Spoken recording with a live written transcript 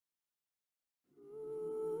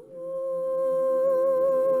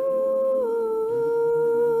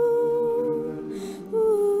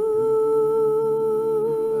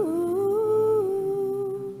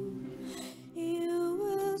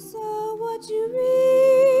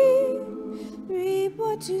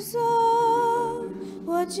to sow.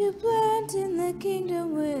 What you plant in the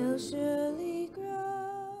kingdom will surely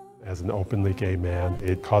grow. As an openly gay man,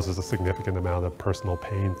 it causes a significant amount of personal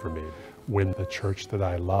pain for me. When the church that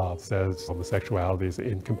I love says homosexuality is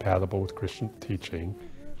incompatible with Christian teaching,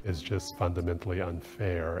 is just fundamentally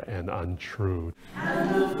unfair and untrue.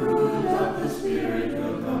 And the fruit of the Spirit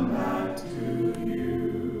will come back to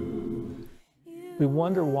you. We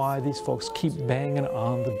wonder why these folks keep banging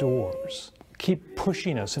on the doors, keep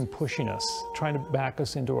pushing us and pushing us, trying to back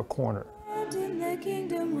us into a corner. And in the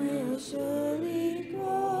kingdom will surely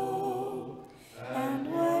grow.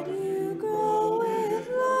 And what you grow with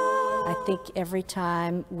love. I think every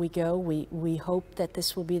time we go, we hope that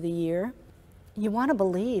this will be the year. You want to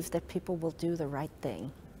believe that people will do the right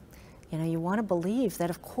thing. You know, you want to believe that,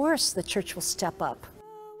 of course, the church will step up.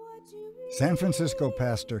 San Francisco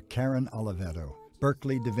pastor Karen Oliveto,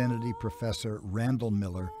 Berkeley divinity professor Randall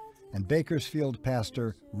Miller, and Bakersfield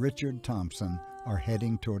pastor Richard Thompson are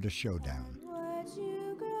heading toward a showdown.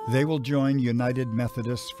 They will join United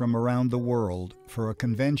Methodists from around the world for a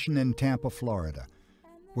convention in Tampa, Florida,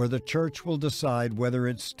 where the church will decide whether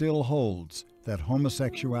it still holds that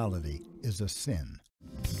homosexuality is a sin.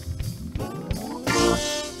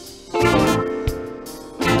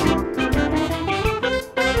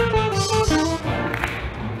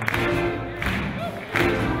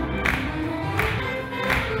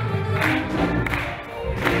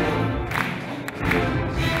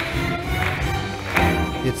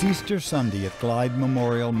 It's Easter Sunday at Glide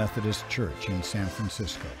Memorial Methodist Church in San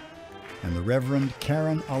Francisco, and the Reverend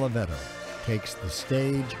Karen Oliveto takes the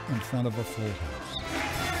stage in front of a full house.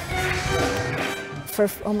 For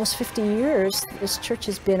almost 50 years, this church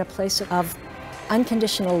has been a place of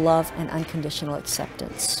unconditional love and unconditional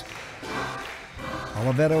acceptance.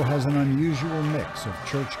 Oliveto has an unusual mix of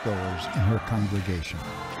churchgoers in her congregation.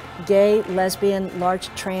 Gay, lesbian, large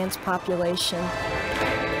trans population,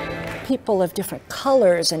 people of different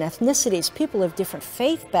colors and ethnicities, people of different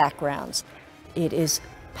faith backgrounds. It is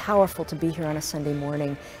powerful to be here on a Sunday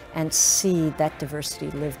morning and see that diversity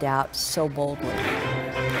lived out so boldly.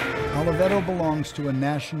 Oliveto belongs to a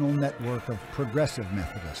national network of progressive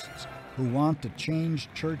Methodists who want to change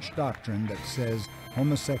church doctrine that says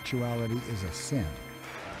homosexuality is a sin.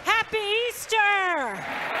 Happy Easter!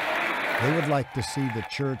 They would like to see the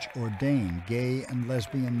church ordain gay and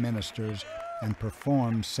lesbian ministers and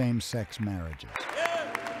perform same-sex marriages.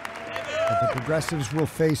 But the progressives will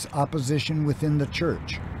face opposition within the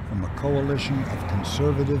church from a coalition of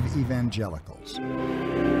conservative evangelicals.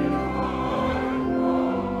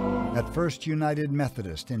 At First United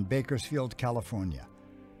Methodist in Bakersfield, California,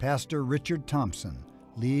 Pastor Richard Thompson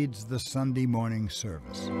leads the Sunday morning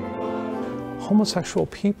service. Homosexual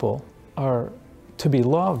people are to be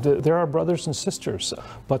loved. They're our brothers and sisters,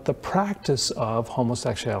 but the practice of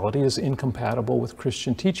homosexuality is incompatible with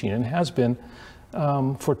Christian teaching and has been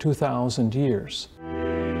for 2,000 years.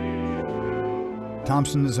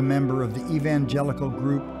 Thompson is a member of the evangelical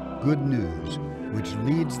group Good News, which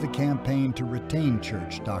leads the campaign to retain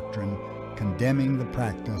church doctrine condemning the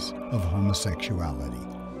practice of homosexuality.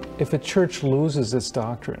 If a church loses its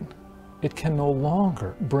doctrine, it can no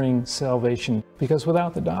longer bring salvation, because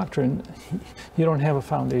without the doctrine, you don't have a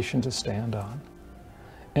foundation to stand on.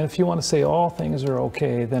 And if you want to say all things are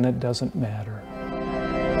okay, then it doesn't matter.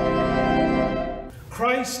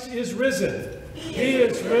 Christ is risen. He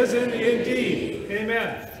is risen indeed.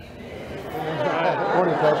 Amen.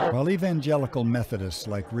 While evangelical Methodists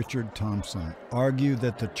like Richard Thompson argue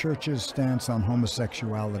that the church's stance on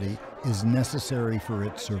homosexuality is necessary for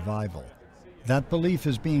its survival, that belief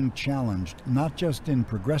is being challenged not just in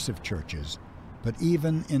progressive churches, but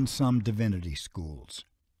even in some divinity schools.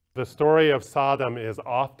 The story of Sodom is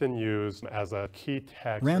often used as a key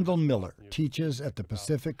text. Randall Miller teaches at the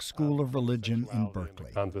Pacific School of Religion in Berkeley.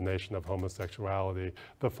 The condemnation of homosexuality.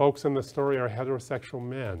 The folks in the story are heterosexual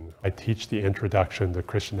men. I teach the introduction to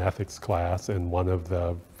Christian ethics class, and one of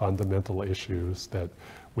the fundamental issues that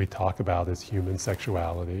we talk about is human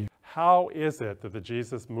sexuality. How is it that the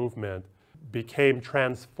Jesus movement became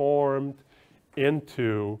transformed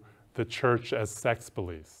into the church as sex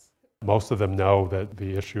beliefs? Most of them know that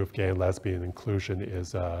the issue of gay and lesbian inclusion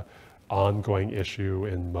is an ongoing issue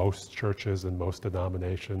in most churches and most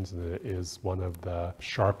denominations, and it is one of the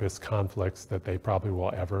sharpest conflicts that they probably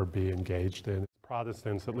will ever be engaged in.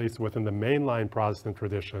 Protestants, at least within the mainline Protestant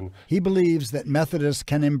tradition. He believes that Methodists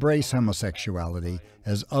can embrace homosexuality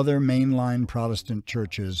as other mainline Protestant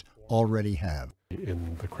churches already have.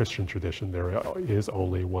 In the Christian tradition, there is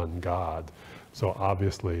only one God. So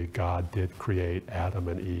obviously, God did create Adam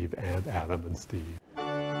and Eve and Adam and Steve.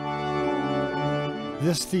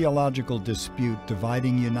 This theological dispute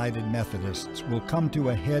dividing United Methodists will come to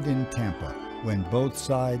a head in Tampa when both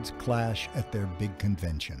sides clash at their big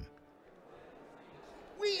convention.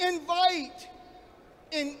 We invite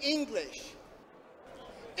in English,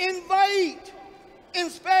 invite in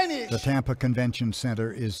Spanish. The Tampa Convention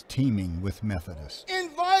Center is teeming with Methodists.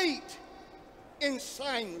 Invite in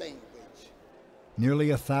sign language. Nearly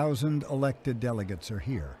 1,000 elected delegates are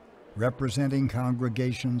here, representing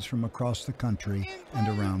congregations from across the country and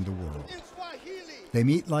around the world. They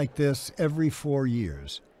meet like this every 4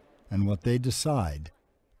 years, and what they decide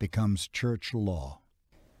becomes church law.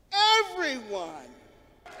 Everyone,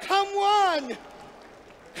 come one,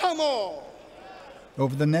 come all.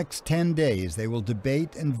 Over the next 10 days, they will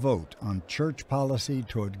debate and vote on church policy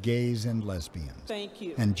toward gays and lesbians. Thank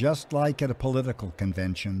you. And just like at a political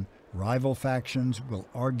convention, rival factions will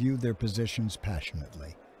argue their positions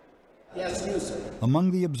passionately. Yes, you, sir.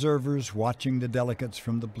 Among the observers watching the delegates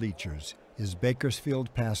from the bleachers is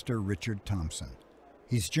Bakersfield pastor Richard Thompson.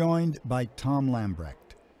 He's joined by Tom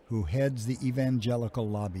Lambrecht, who heads the evangelical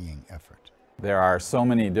lobbying effort. There are so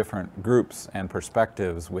many different groups and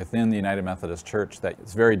perspectives within the United Methodist Church that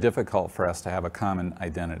it's very difficult for us to have a common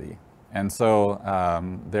identity. And so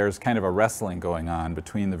there's kind of a wrestling going on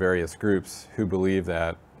between the various groups who believe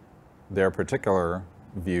that their particular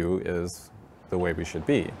view is the way we should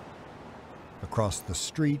be. Across the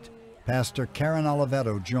street, Pastor Karen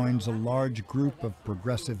Oliveto joins a large group of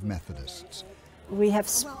progressive Methodists. We have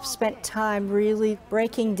spent time really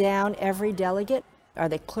breaking down every delegate. Are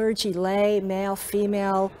they clergy, lay, male,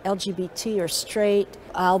 female, LGBT, or straight?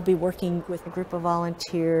 I'll be working with a group of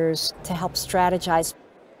volunteers to help strategize.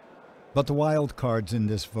 But the wild cards in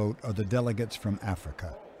this vote are the delegates from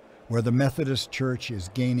Africa, where the Methodist Church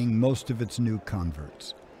is gaining most of its new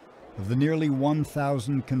converts. Of the nearly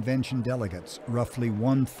 1,000 convention delegates, roughly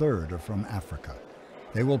 1/3 are from Africa.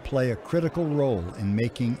 They will play a critical role in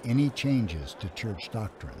making any changes to church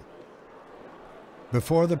doctrine.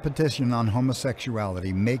 Before the petition on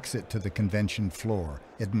homosexuality makes it to the convention floor,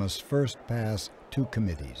 it must first pass 2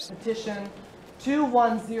 committees. Petition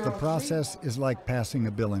 2103. The process is like passing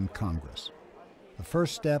a bill in Congress. The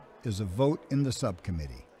first step is a vote in the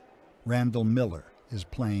subcommittee. Randall Miller is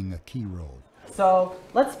playing a key role. So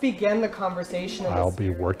let's begin the conversation. I'll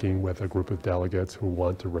be working with a group of delegates who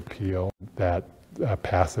want to repeal that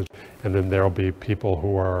passage, and then there'll be people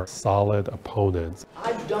who are solid opponents.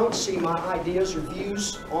 I don't see my ideas or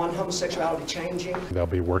views on homosexuality changing. They'll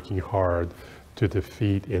be working hard to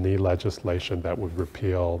defeat any legislation that would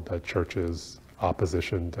repeal the church's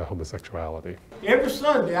opposition to homosexuality. Every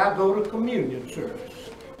Sunday I go to communion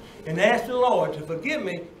service and ask the Lord to forgive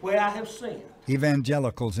me where I have sinned.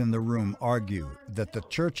 Evangelicals in the room argue that the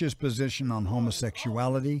church's position on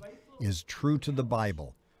homosexuality is true to the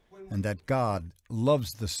Bible, and that God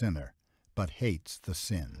loves the sinner but hates the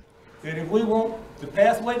sin. That if we want the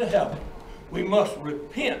pathway to heaven, we must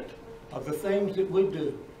repent of the things that we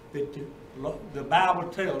do that the Bible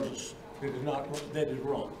tells us that is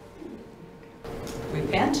wrong.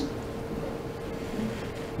 Repent?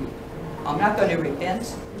 I'm not going to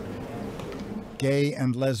repent. Gay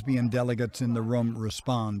and lesbian delegates in the room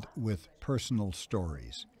respond with personal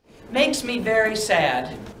stories. Makes me very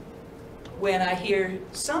sad when I hear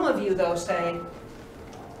some of you, though, say,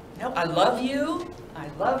 no, I love you, I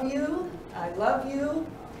love you, I love you,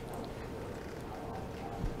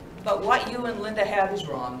 but what you and Linda have is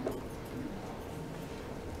wrong.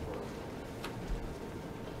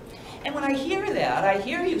 And when I hear that, I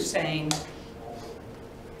hear you saying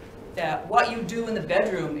that what you do in the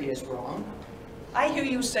bedroom is wrong. I hear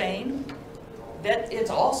you saying that it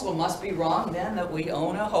also must be wrong then that we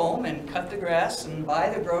own a home and cut the grass and buy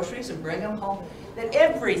the groceries and bring them home. That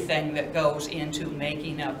everything that goes into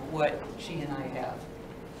making up what she and I have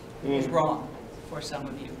is wrong for some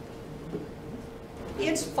of you.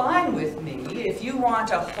 It's fine with me if you want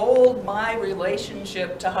to hold my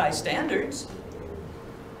relationship to high standards.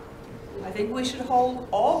 I think we should hold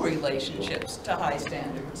all relationships to high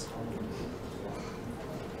standards.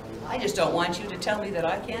 I just don't want you to tell me that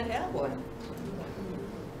I can't have one.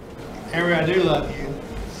 Harry, I do love you,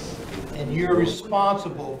 and you're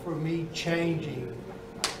responsible for me changing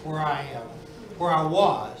where I am, where I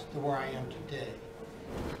was to where I am today.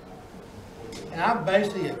 And I'm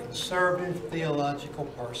basically a conservative theological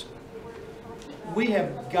person. We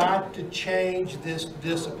have got to change this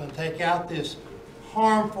discipline, take out this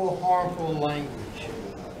harmful language.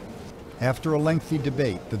 After a lengthy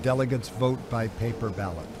debate, the delegates vote by paper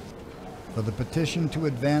ballot. For the petition to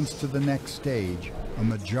advance to the next stage, a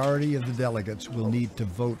majority of the delegates will need to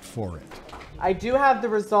vote for it. I do have the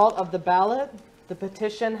result of the ballot. The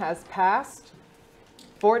petition has passed.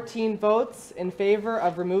 14 votes in favor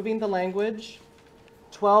of removing the language,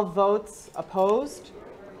 12 votes opposed,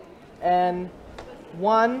 and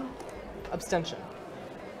 1 abstention.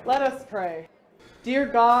 Let us pray. Dear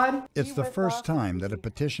God, it's the first time that a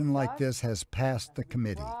petition like this has passed the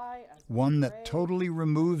committee, one that totally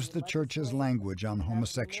removes the church's language on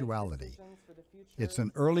homosexuality. It's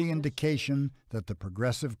an early indication that the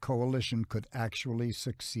Progressive Coalition could actually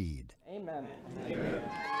succeed. Amen.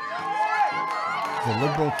 The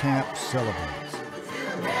liberal camp celebrates.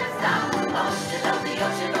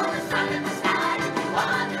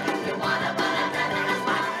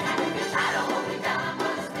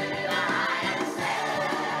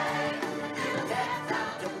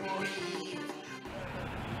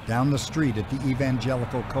 Down the street at the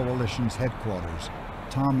Evangelical Coalition's headquarters,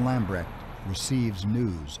 Tom Lambrecht receives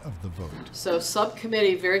news of the vote. So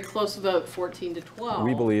subcommittee, very close vote, 14 to 12.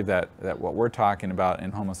 We believe that what we're talking about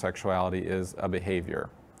in homosexuality is a behavior.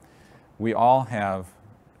 We all have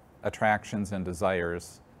attractions and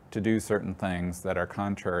desires to do certain things that are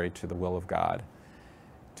contrary to the will of God.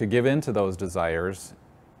 To give in to those desires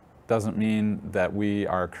doesn't mean that we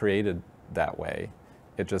are created that way.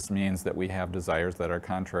 It just means that we have desires that are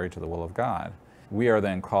contrary to the will of God. We are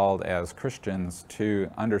then called as Christians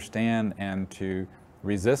to understand and to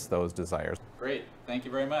resist those desires. Great. Thank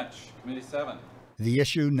you very much. Committee 7. The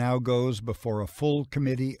issue now goes before a full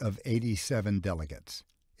committee of 87 delegates.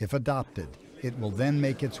 If adopted, it will then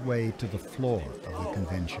make its way to the floor of the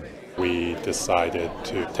convention. We decided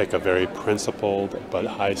to take a very principled but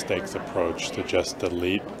high-stakes approach to just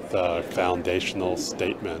delete the foundational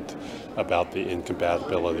statement about the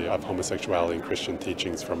incompatibility of homosexuality and Christian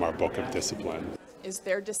teachings from our book of discipline. Is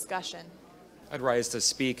there discussion? I'd rise to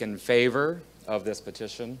speak in favor of this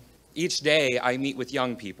petition. Each day I meet with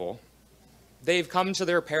young people. They've come to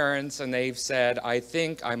their parents and they've said, I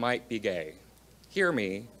think I might be gay. Hear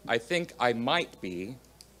me, I think I might be,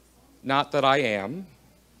 not that I am,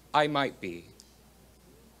 I might be.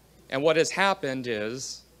 And what has happened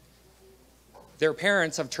is their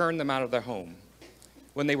parents have turned them out of their home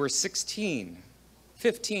when they were 16,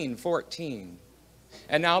 15, 14,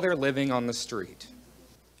 and now they're living on the street.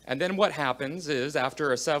 And then what happens is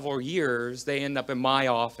after several years, they end up in my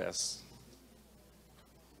office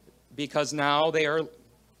because now they are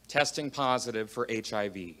testing positive for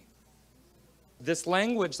HIV. This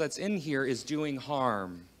language that's in here is doing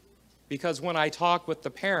harm because when I talk with the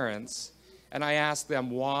parents and I ask them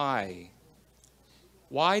why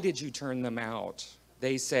did you turn them out?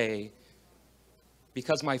 They say,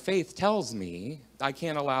 because my faith tells me I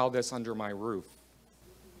can't allow this under my roof.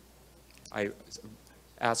 I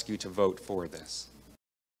ask you to vote for this.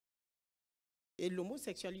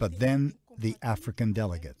 But then the African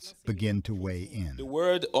delegates begin to weigh in. The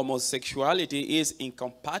word homosexuality is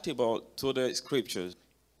incompatible to the scriptures.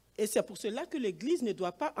 Et c'est pour cela que l'Église ne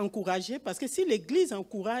doit pas encourager, parce que si l'Église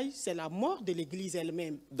encourage, c'est la mort de l'Église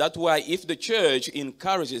elle-même. That's why if the church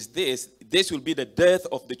encourages this, this will be the death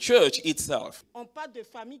of the church itself.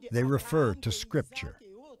 They refer to scripture.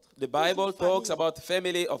 The Bible talks about the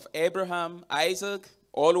family of Abraham, Isaac,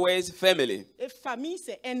 always family. Et famille,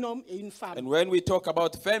 c'est un homme et une femme. And when we talk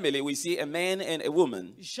about family, we see a man and a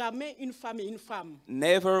woman. Jamais une femme et une femme.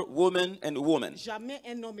 Never woman and woman. Jamais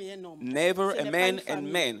un homme et un homme. Never a man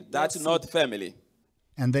and man. That's not family.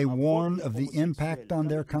 And they warn of the impact on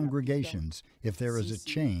their congregations if there is a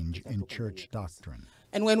change in church doctrine.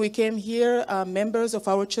 And when we came here, members of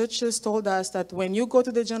our churches told us that when you go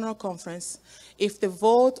to the General Conference, if the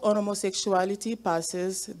vote on homosexuality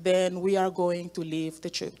passes, then we are going to leave the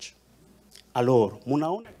church.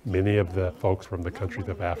 Many of the folks from the countries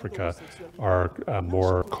of Africa are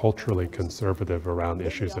more culturally conservative around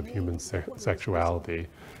issues of human sexuality,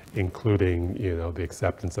 including, the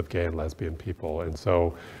acceptance of gay and lesbian people. And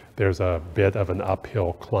so there's a bit of an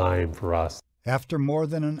uphill climb for us. After more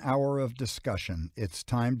than an hour of discussion, it's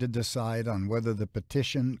time to decide on whether the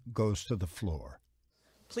petition goes to the floor.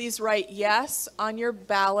 Please write yes on your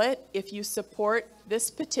ballot if you support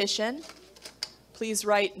this petition. Please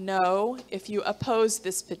write no if you oppose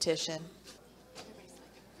this petition.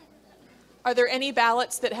 Are there any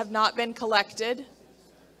ballots that have not been collected?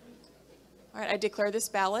 All right, I declare this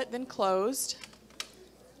ballot then closed.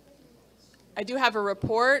 I do have a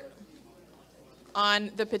report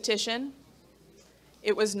on the petition.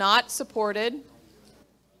 It was not supported,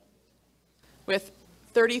 with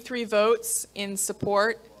 33 votes in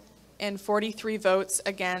support and 43 votes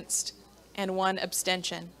against and 1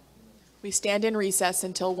 abstention. We stand in recess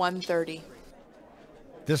until 1:30.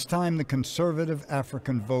 This time the conservative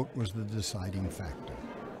African vote was the deciding factor.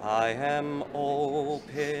 I am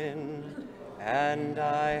open and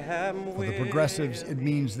I am For the progressives, it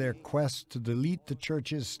means their quest to delete the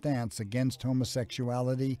church's stance against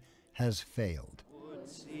homosexuality has failed.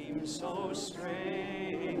 So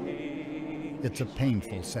strange. It's a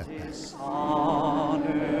painful setback.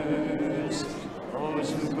 Honors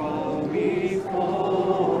those who go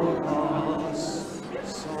before us,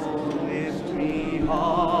 so lift me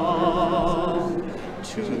up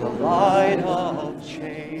to the light of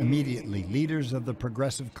change. Immediately, leaders of the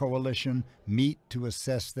Progressive Coalition meet to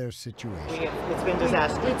assess their situation. It's been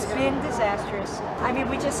disastrous. It's been disastrous. I mean,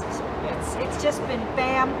 it's just been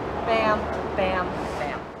bam, bam, bam,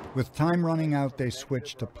 bam. With time running out, they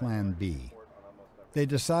switch to Plan B. They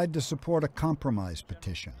decide to support a compromise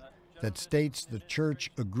petition that states the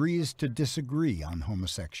church agrees to disagree on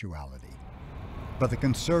homosexuality. But the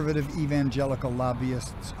conservative evangelical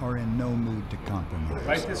lobbyists are in no mood to compromise.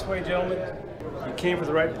 Right this way, gentlemen. You came to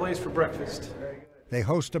the right place for breakfast. They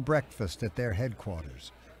host a breakfast at their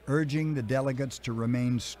headquarters, urging the delegates to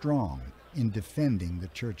remain strong in defending the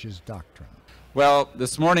church's doctrine. Well,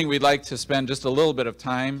 this morning we'd like to spend just a little bit of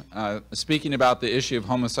time speaking about the issue of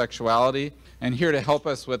homosexuality. And here to help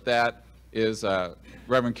us with that is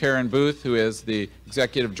Reverend Karen Booth, who is the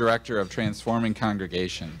Executive Director of Transforming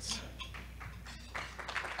Congregations.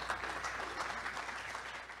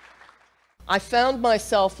 I found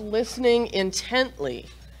myself listening intently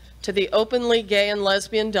to the openly gay and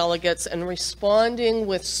lesbian delegates and responding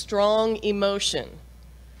with strong emotion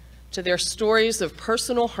to their stories of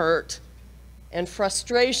personal hurt and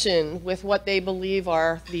frustration with what they believe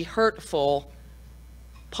are the hurtful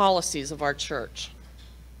policies of our church.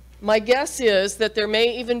 My guess is that there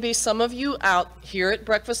may even be some of you out here at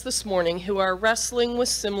breakfast this morning who are wrestling with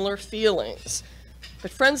similar feelings.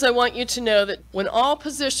 But friends, I want you to know that when all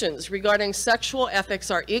positions regarding sexual ethics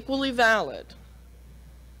are equally valid,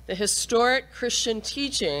 the historic Christian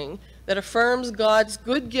teaching that affirms God's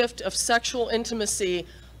good gift of sexual intimacy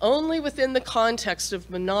only within the context of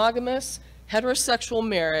monogamous, heterosexual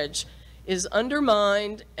marriage is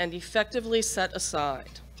undermined and effectively set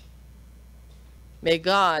aside. May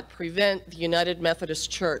God prevent the United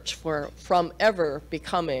Methodist Church from ever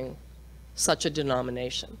becoming such a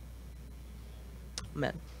denomination.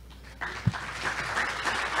 Amen.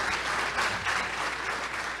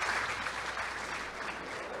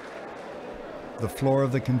 The floor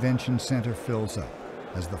of the convention center fills up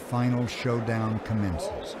as the final showdown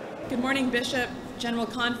commences. Good morning, Bishop, General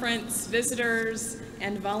Conference, visitors,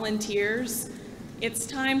 and volunteers. It's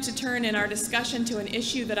time to turn in our discussion to an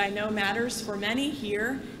issue that I know matters for many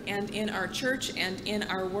here and in our church and in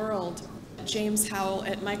our world. James Howell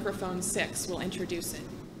at microphone 6 will introduce it.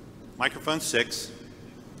 Microphone 6.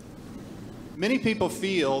 Many people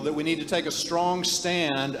feel that we need to take a strong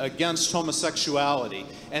stand against homosexuality,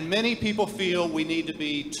 and many people feel we need to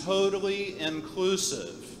be totally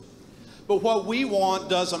inclusive. But what we want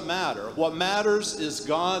doesn't matter. What matters is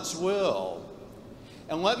God's will.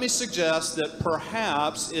 And let me suggest that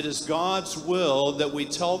perhaps it is God's will that we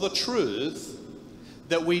tell the truth,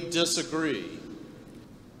 that we disagree.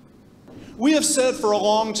 We have said for a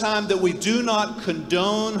long time that we do not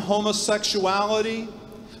condone homosexuality,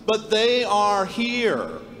 but they are here.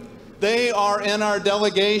 They are in our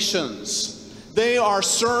delegations. They are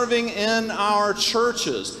serving in our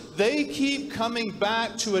churches. They keep coming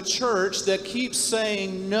back to a church that keeps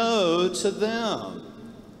saying no to them.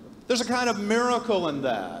 There's a kind of miracle in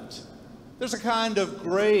that. There's a kind of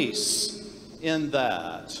grace in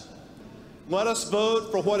that. Let us vote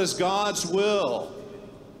for what is God's will.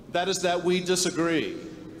 That is that we disagree.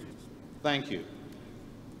 Thank you.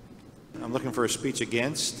 I'm looking for a speech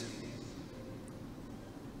against.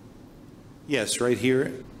 Yes, right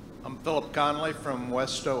here. I'm Philip Conley from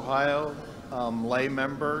West Ohio, lay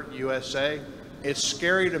member, USA. It's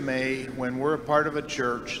scary to me when we're a part of a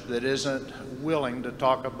church that isn't willing to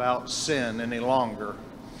talk about sin any longer.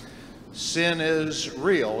 Sin is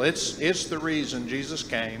real. It's the reason Jesus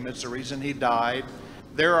came. It's the reason he died.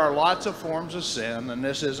 There are lots of forms of sin, and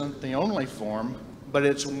this isn't the only form, but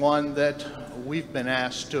it's one that we've been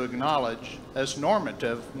asked to acknowledge as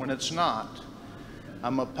normative when it's not.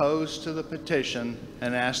 I'm opposed to the petition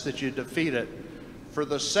and ask that you defeat it for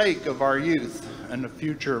the sake of our youth and the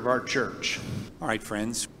future of our church. All right,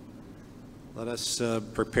 friends, let us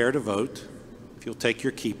prepare to vote. If you'll take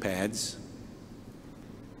your keypads.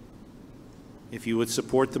 If you would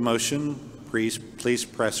support the motion, please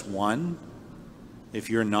press 1. If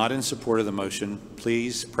you're not in support of the motion,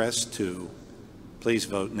 please press 2. Please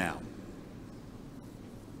vote now.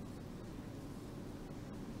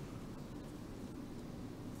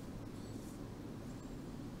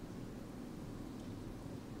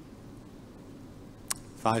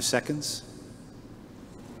 Five seconds.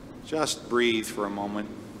 Just breathe for a moment.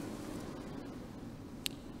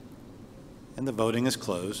 And the voting is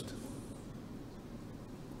closed.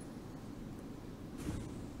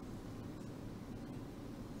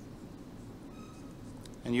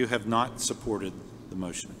 And you have not supported the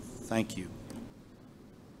motion. Thank you.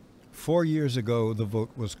 4 years ago, the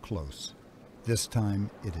vote was close. This time,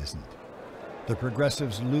 it isn't. The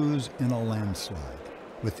progressives lose in a landslide,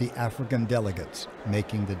 with the African delegates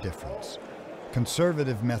making the difference.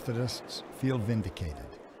 Conservative Methodists feel vindicated.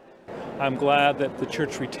 I'm glad that the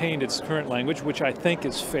church retained its current language, which I think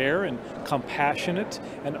is fair and compassionate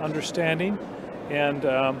and understanding, and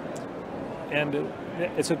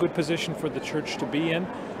it's a good position for the church to be in.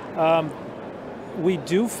 We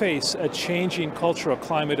do face a changing cultural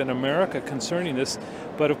climate in America concerning this,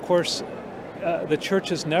 but of course, the church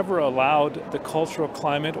has never allowed the cultural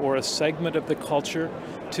climate or a segment of the culture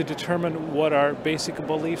to determine what our basic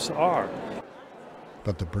beliefs are.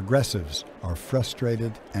 But the progressives are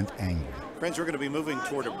frustrated and angry. Friends, we're going to be moving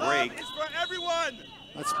toward a break. It's for everyone.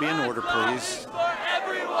 Let's be in order, please. It's for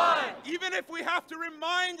everyone. Even if we have to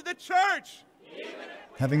remind the church.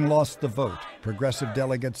 Having lost the vote, progressive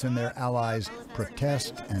delegates and their allies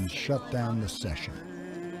protest and shut down the session.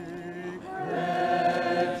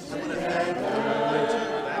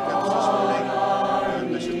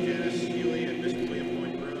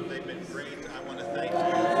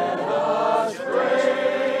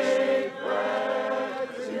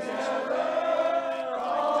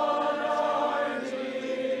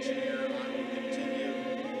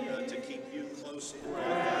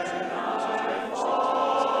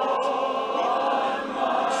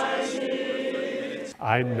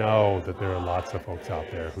 I know that there are lots of folks out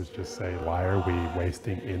there who just say, why are we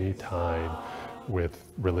wasting any time with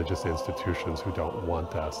religious institutions who don't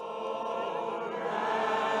want us?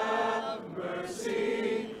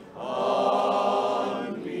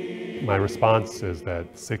 My response is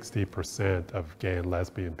that 60% of gay and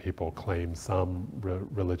lesbian people claim some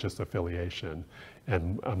religious affiliation,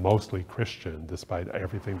 and mostly Christian, despite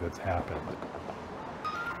everything that's happened.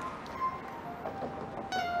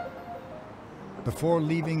 Before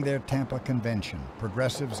leaving their Tampa convention,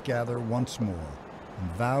 progressives gather once more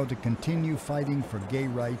and vow to continue fighting for gay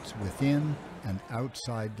rights within and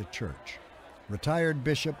outside the church. Retired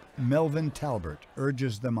Bishop Melvin Talbert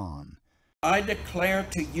urges them on. I declare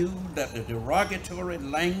to you that the derogatory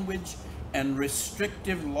language and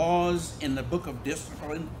restrictive laws in the Book of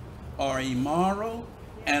Discipline are immoral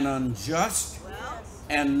and unjust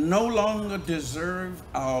and no longer deserve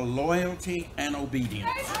our loyalty and obedience.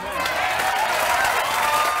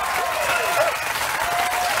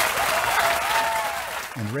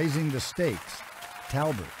 And raising the stakes,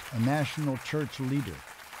 Talbert, a national church leader,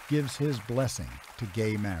 gives his blessing to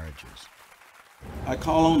gay marriages. I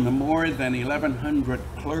call on the more than 1,100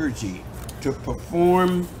 clergy to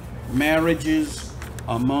perform marriages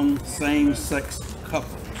among same-sex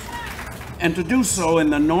couples, and to do so in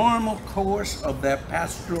the normal course of their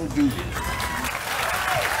pastoral duties.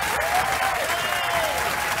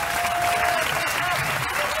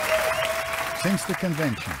 Since the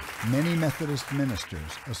convention, many Methodist ministers,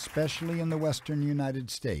 especially in the western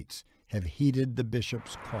United States, have heeded the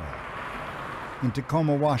bishop's call. In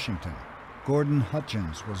Tacoma, Washington, Gordon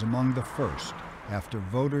Hutchins was among the first after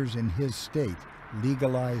voters in his state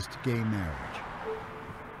legalized gay marriage.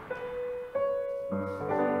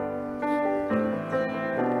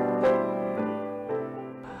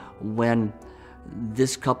 When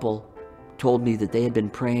this couple told me that they had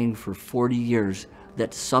been praying for 40 years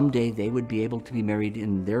that someday they would be able to be married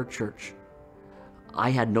in their church, I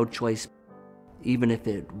had no choice, even if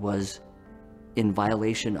it was in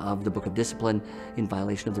violation of the Book of Discipline, in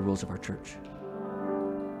violation of the rules of our church.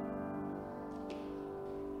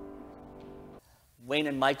 Wayne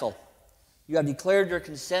and Michael, you have declared your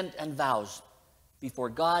consent and vows before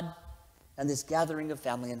God and this gathering of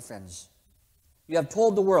family and friends. You have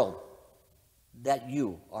told the world that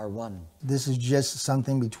you are one. This is just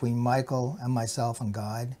something between Michael and myself and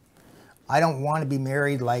God. I don't want to be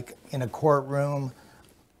married like in a courtroom.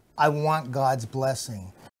 I want God's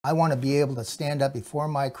blessing. I want to be able to stand up before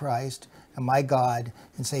my Christ and my God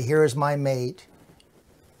and say, here is my mate,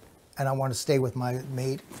 and I want to stay with my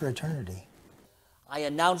mate for eternity. I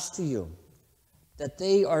announce to you that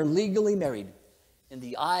they are legally married in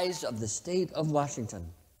the eyes of the state of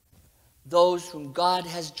Washington. Those whom God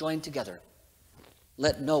has joined together,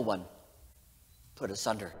 let no one put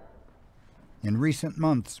asunder. In recent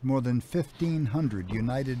months, more than 1,500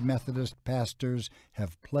 United Methodist pastors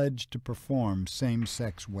have pledged to perform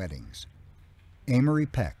same-sex weddings. Amory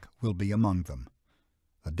Peck will be among them.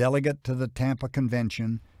 A delegate to the Tampa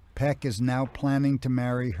convention, Peck is now planning to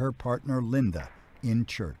marry her partner Linda in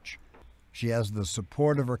church. She has the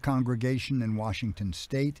support of her congregation in Washington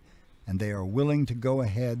State, and they are willing to go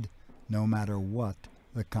ahead no matter what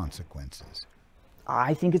the consequences.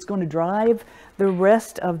 I think it's going to drive the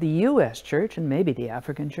rest of the U.S. church, and maybe the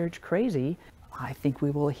African church, crazy. I think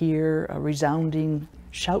we will hear a resounding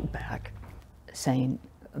shoutback saying,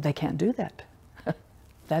 they can't do that.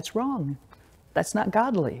 That's wrong. That's not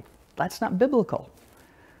godly. That's not biblical.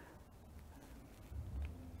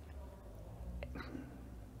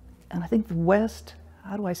 And I think the West,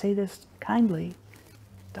 how do I say this kindly,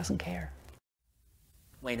 doesn't care.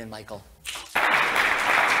 Wayne and Michael,